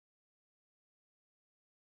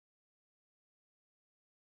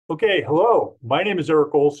Okay, hello. My name is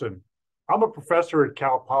Eric Olsen. I'm a professor at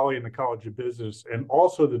Cal Poly in the College of Business and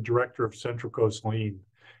also the director of Central Coast Lean.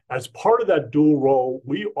 As part of that dual role,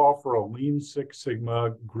 we offer a Lean Six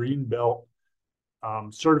Sigma Green Belt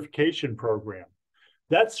certification program.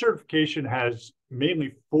 That certification has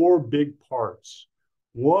mainly four big parts.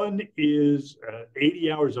 One is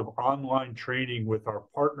 80 hours of online training with our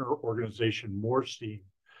partner organization, Morstein.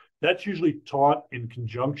 That's usually taught in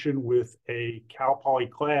conjunction with a Cal Poly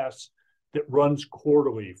class that runs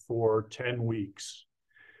quarterly for 10 weeks.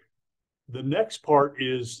 The next part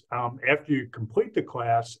is after you complete the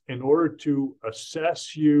class, in order to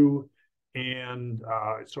assess you and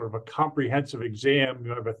sort of a comprehensive exam,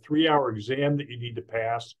 you have a 3-hour exam that you need to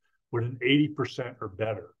pass with an 80% or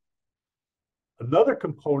better. Another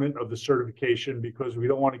component of the certification, because we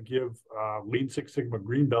don't want to give Lean Six Sigma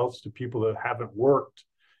green belts to people that haven't worked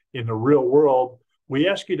in the real world, we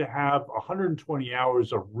ask you to have 120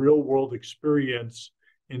 hours of real world experience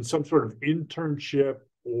in some sort of internship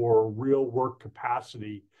or real work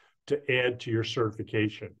capacity to add to your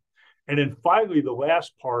certification. And then finally, the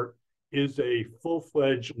last part is a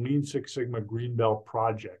full-fledged Lean Six Sigma green belt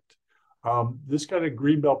project. This kind of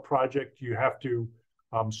green belt project, you have to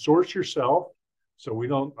source yourself. So we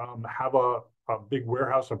don't have a big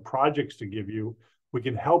warehouse of projects to give you. We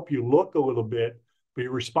can help you look a little bit, but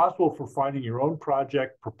you're responsible for finding your own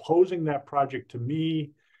project, proposing that project to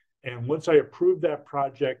me. And once I approve that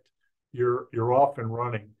project, you're off and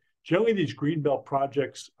running. Generally, these Greenbelt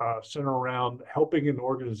projects center around helping an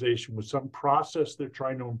organization with some process they're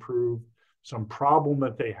trying to improve, some problem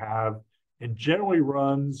that they have, and generally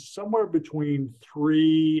runs somewhere between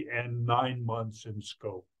 3 and 9 months in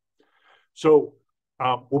scope. So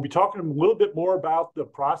we'll be talking a little bit more about the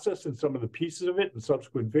process and some of the pieces of it in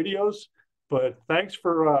subsequent videos. But thanks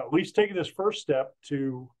for at least taking this first step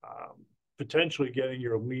to potentially getting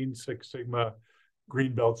your Lean Six Sigma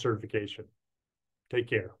Green Belt certification. Take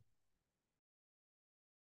care.